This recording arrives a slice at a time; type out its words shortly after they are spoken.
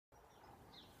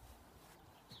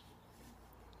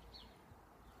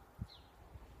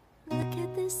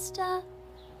stuff.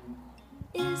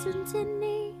 Isn't it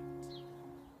neat?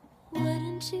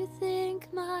 Wouldn't you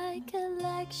think my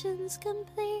collection's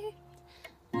complete?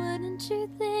 Wouldn't you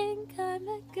think I'm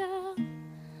a girl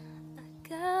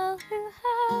who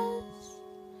has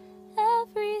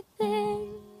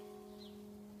everything?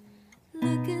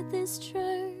 Look at this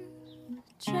trove,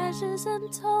 treasures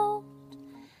untold.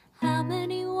 How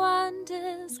many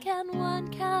wonders can one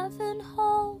cavern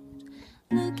hold?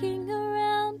 Looking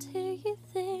around here you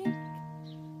think,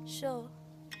 sure,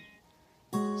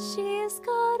 she's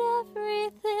got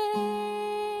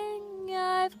everything.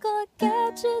 I've got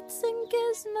gadgets and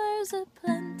gizmos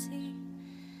aplenty.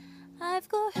 I've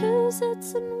got who's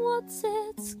its and what's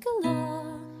its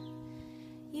galore.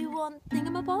 You want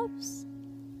thingamabobs?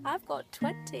 I've got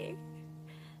 20.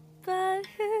 But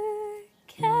who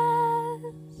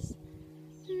cares?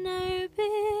 No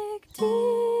big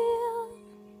deal.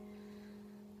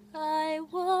 I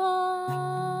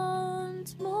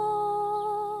want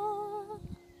more.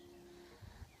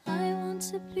 I want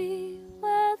to be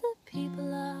where the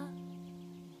people are.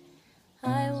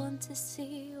 I want to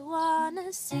see,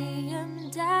 wanna see 'em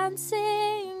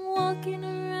dancing, walking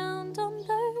around on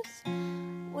those,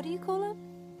 what do you call 'em?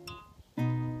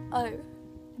 Oh,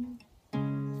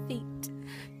 feet.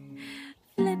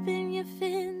 Flipping your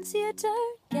fins, you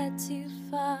don't get too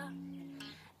far.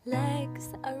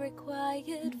 Legs are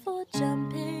required for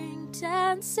jumping,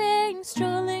 dancing,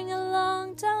 strolling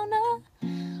along down a,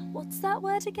 what's that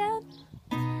word again?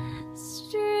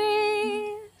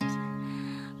 Street.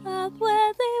 Up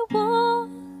where they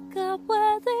walk, up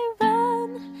where they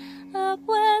run, up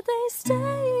where they stay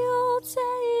all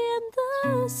day in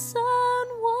the sun,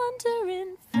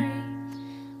 wandering free.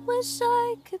 Wish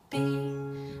I could be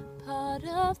part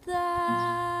of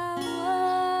that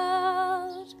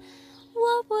world.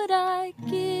 What would I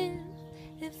give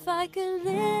if I could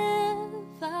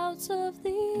live out of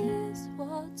these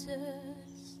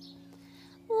waters?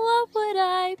 What would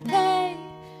I pay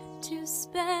to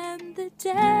spend the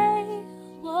day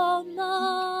warm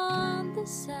on the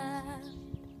sand?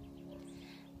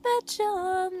 Bet you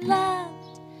on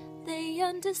land they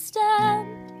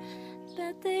understand,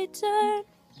 but they don't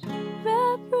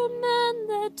reprimand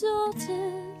their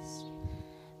daughters.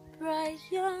 Bright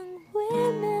young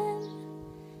women,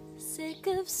 sick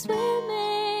of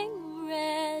swimming,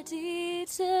 ready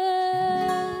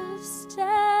to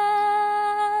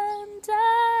stand.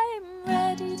 I'm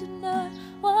ready to know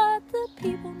what the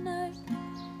people know.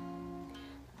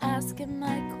 Asking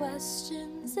my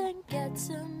questions and get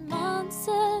some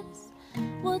answers.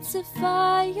 What's a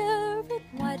fire and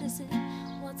why does it?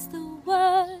 What's the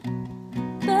word?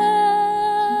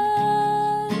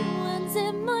 Burn. When's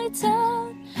it my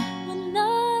turn? When I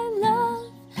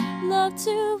love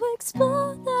to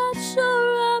explore that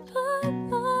shore up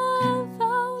above,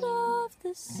 out of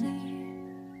the sea.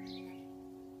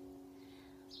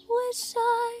 Wish I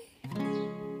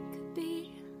could be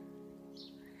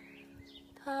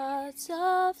part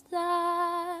of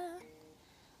that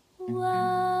world.